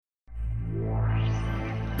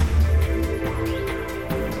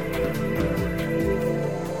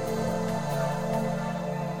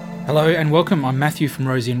Hello and welcome. I'm Matthew from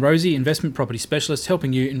Rosie & Rosie, investment property specialist,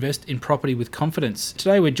 helping you invest in property with confidence.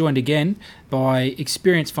 Today we're joined again by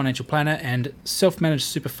experienced financial planner and self-managed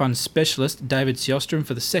super fund specialist, David Siostrom,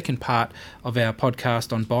 for the second part of our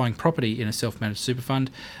podcast on buying property in a self-managed super fund.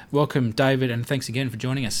 Welcome, David, and thanks again for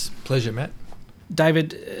joining us. Pleasure, Matt.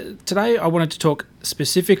 David, today I wanted to talk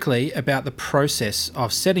specifically about the process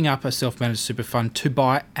of setting up a self-managed super fund to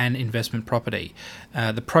buy an investment property.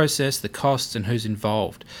 The process, the costs, and who's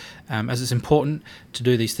involved, as it's important to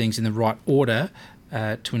do these things in the right order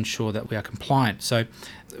to ensure that we are compliant. So,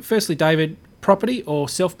 firstly, David, property or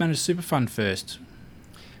self-managed super fund first?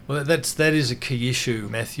 Well, that is a key issue,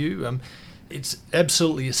 Matthew. It's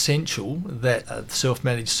absolutely essential that a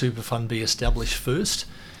self-managed super fund be established first.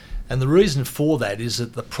 And the reason for that is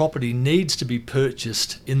that the property needs to be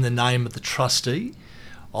purchased in the name of the trustee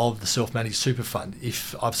of the self-managed super fund.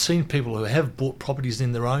 If I've seen people who have bought properties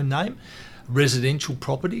in their own name, residential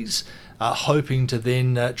properties, hoping to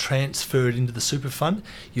then transfer it into the super fund,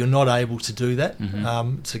 you're not able to do that.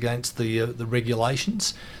 It's against the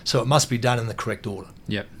regulations, so it must be done in the correct order.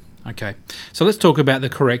 Yep. Okay, so let's talk about the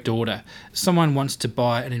correct order. Someone wants to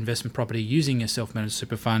buy an investment property using a self-managed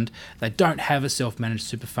super fund. They don't have a self-managed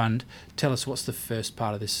super fund. Tell us, what's the first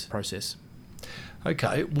part of this process?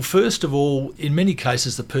 Okay, well, first of all, in many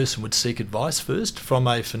cases, the person would seek advice first from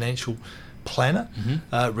a financial planner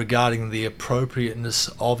regarding the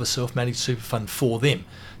appropriateness of a self-managed super fund for them.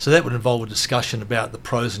 So that would involve a discussion about the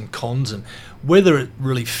pros and cons and whether it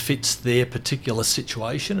really fits their particular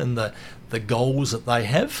situation and the goals that they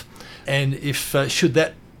have. And if should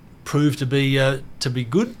that prove to be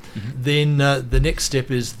good, then the next step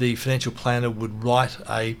is the financial planner would write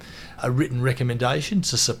a written recommendation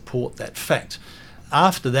to support that fact.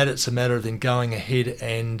 After that, it's a matter of then going ahead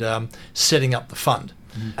and setting up the fund.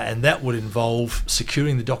 And that would involve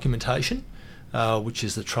securing the documentation, which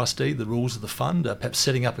is the trustee, the rules of the fund, perhaps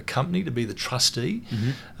setting up a company to be the trustee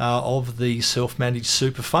of the self-managed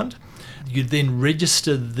super fund. You'd then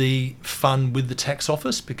register the fund with the tax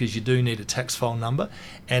office because you do need a tax file number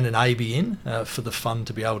and an ABN for the fund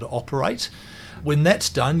to be able to operate. When that's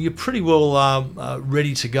done, you're pretty well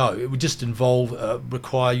ready to go. It would just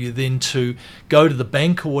require you then to go to the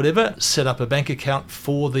bank or whatever, set up a bank account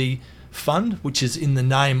for the fund, which is in the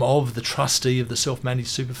name of the trustee of the self-managed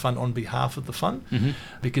super fund on behalf of the fund.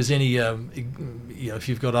 Because any, if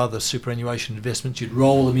you've got other superannuation investments, you'd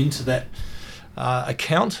roll them into that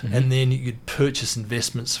account, and then you'd purchase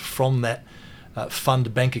investments from that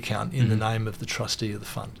fund bank account in the name of the trustee of the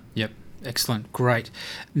fund. Yep. Excellent. Great.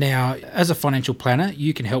 Now, as a financial planner,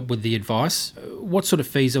 you can help with the advice. What sort of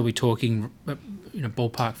fees are we talking,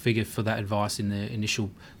 ballpark figure for that advice in the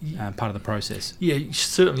initial part of the process? Yeah,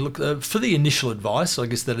 certainly. Look, for the initial advice, I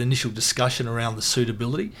guess that initial discussion around the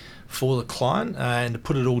suitability for the client and to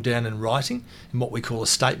put it all down in writing in what we call a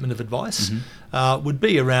statement of advice would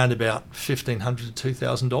be around about $1,500 to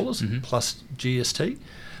 $2,000 plus GST.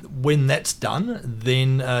 When that's done,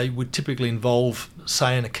 then it would typically involve,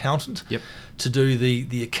 say, an accountant to do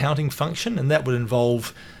the accounting function, and that would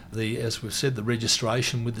involve as we've said, the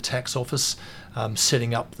registration with the tax office,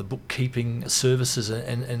 setting up the bookkeeping services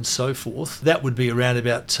and so forth. That would be around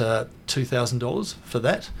about $2,000 for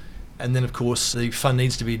that. And then, of course, the fund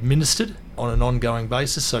needs to be administered on an ongoing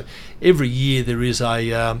basis. So every year there is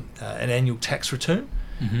an annual tax return.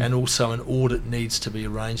 And also an audit needs to be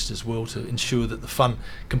arranged as well to ensure that the fund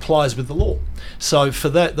complies with the law. So for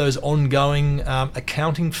that, those ongoing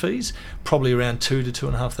accounting fees, probably around $2,000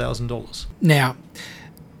 to $2,500. Now,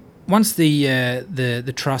 once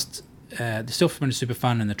the trust, the self-managed super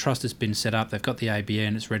fund and the trust has been set up, they've got the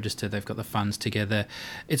ABN, it's registered, they've got the funds together,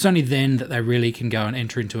 it's only then that they really can go and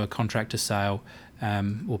enter into a contract to sale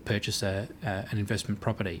or purchase an investment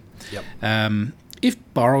property. If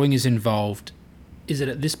borrowing is involved, is it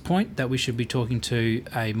at this point that we should be talking to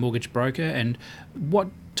a mortgage broker, and what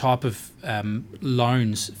type of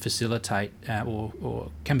loans facilitate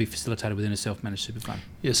or can be facilitated within a self-managed super fund?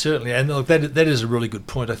 Yeah, certainly, and look, that is a really good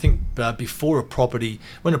point. I think before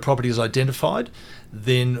when a property is identified,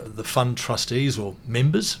 then the fund trustees or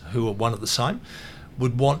members, who are one of the same,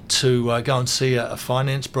 would want to go and see a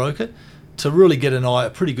finance broker to really get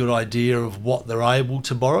a pretty good idea of what they're able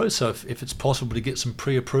to borrow. So if it's possible to get some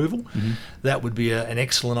pre-approval, that would be an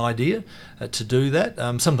excellent idea to do that.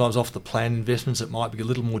 Sometimes off the plan investments it might be a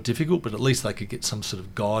little more difficult, but at least they could get some sort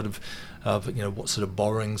of guide of what sort of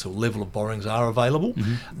borrowings or level of borrowings are available.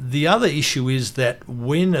 The other issue is that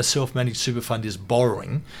when a self-managed super fund is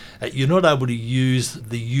borrowing, you're not able to use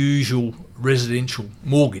the usual residential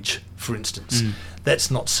mortgage, for instance. That's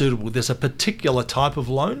not suitable. There's a particular type of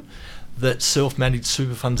loan that self-managed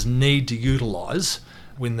super funds need to utilise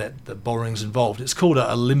when the borrowing's involved. It's called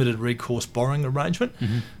a limited recourse borrowing arrangement.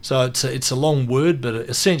 So it's a long word, but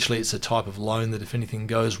essentially it's a type of loan that if anything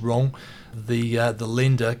goes wrong, the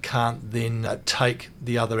lender can't then take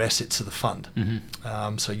the other assets of the fund.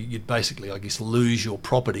 So you'd basically, I guess, lose your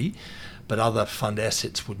property, but other fund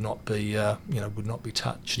assets would not be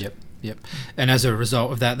touched. Yep. And as a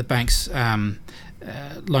result of that, the bank's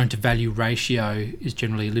loan to value ratio is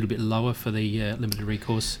generally a little bit lower for the limited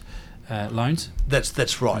recourse loans.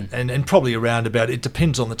 That's right, and probably around about, it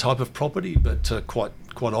depends on the type of property, but quite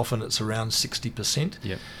often it's around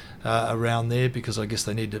 60%. Around there, because I guess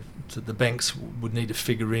the banks would need to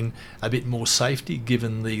figure in a bit more safety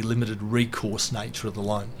given the limited recourse nature of the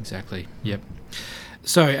loan. Exactly. Yep.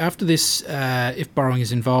 So after this, if borrowing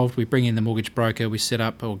is involved, we bring in the mortgage broker, we set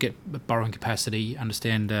up or get borrowing capacity,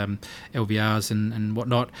 understand LVRs and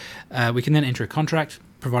whatnot. We can then enter a contract,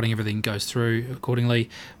 providing everything goes through accordingly.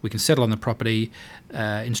 We can settle on the property,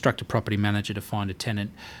 instruct a property manager to find a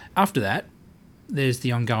tenant. After that, there's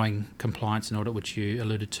the ongoing compliance and audit, which you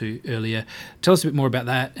alluded to earlier. Tell us a bit more about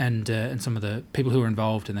that and some of the people who are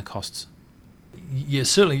involved and the costs. Yeah,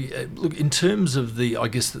 certainly. Look, in terms of the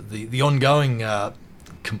ongoing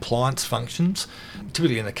compliance functions,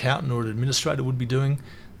 typically an accountant or an administrator would be doing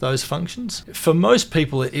those functions. For most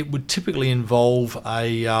people, it would typically involve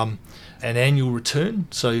an annual return,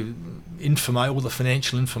 so all the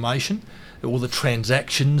financial information, all the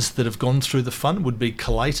transactions that have gone through the fund would be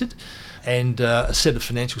collated, and a set of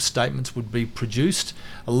financial statements would be produced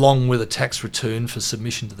along with a tax return for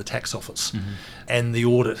submission to the tax office. And the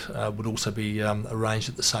audit would also be arranged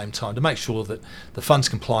at the same time to make sure that the fund's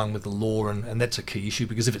complying with the law, and that's a key issue,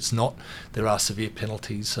 because if it's not, there are severe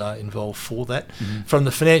penalties involved for that. From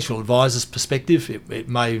the financial advisor's perspective, it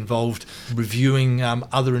may involve reviewing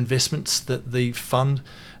other investments that the fund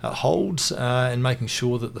holds and making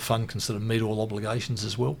sure that the fund can sort of meet all obligations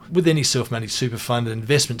as well. With any self-managed super fund, an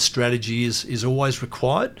investment strategy is always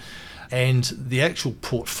required, and the actual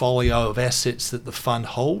portfolio of assets that the fund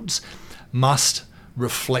holds must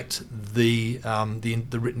reflect the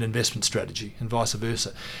written investment strategy, and vice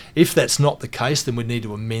versa. If that's not the case, then we need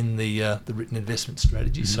to amend the written investment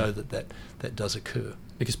strategy so that does occur.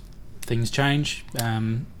 Because things change.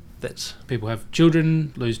 That's people have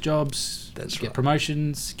children, lose jobs, get right.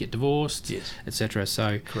 Promotions, get divorced, yes, etc.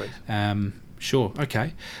 So, correct. Sure.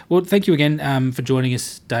 Okay. Well, thank you again for joining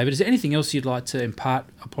us, David. Is there anything else you'd like to impart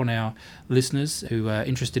upon our listeners who are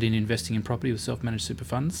interested in investing in property with self-managed super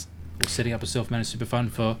funds, or setting up a self-managed super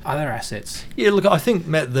fund for other assets? Yeah. Look, I think,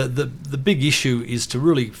 Matt, the big issue is to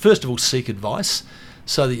really, first of all, seek advice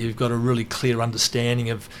so that you've got a really clear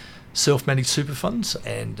understanding of self-managed super funds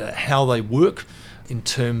and how they work, in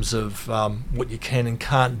terms of what you can and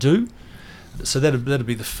can't do. So that'd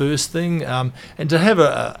be the first thing, and to have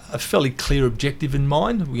a fairly clear objective in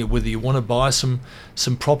mind. Whether you want to buy some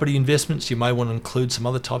property investments, you may want to include some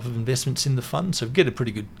other type of investments in the fund. So get a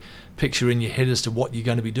pretty good picture in your head as to what you're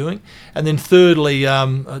going to be doing. And then thirdly,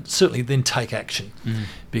 certainly then take action,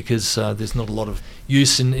 because there's not a lot of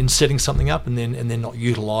use in setting something up and then not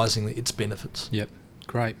utilising its benefits. Yep,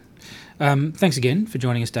 great. Thanks again for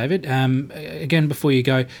joining us, David. Again, before you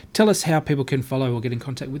go, tell us how people can follow or get in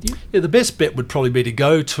contact with you. Yeah, the best bet would probably be to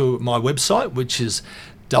go to my website, which is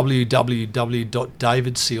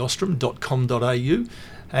www.davidcostrom.com.au,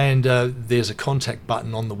 and there's a contact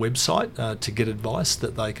button on the website to get advice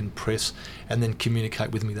that they can press and then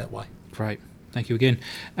communicate with me that way. Great. Thank you again.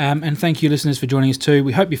 And thank you, listeners, for joining us too.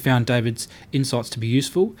 We hope you found David's insights to be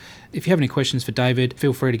useful. If you have any questions for David,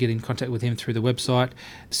 feel free to get in contact with him through the website.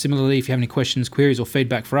 Similarly, if you have any questions, queries or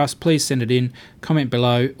feedback for us, please send it in, comment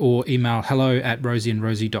below, or email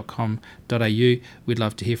hello@rosieandrosie.com.au. We'd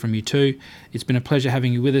love to hear from you too. It's been a pleasure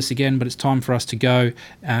having you with us again, but it's time for us to go.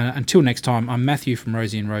 Until next time, I'm Matthew from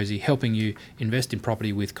Rosie and Rosie, helping you invest in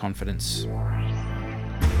property with confidence.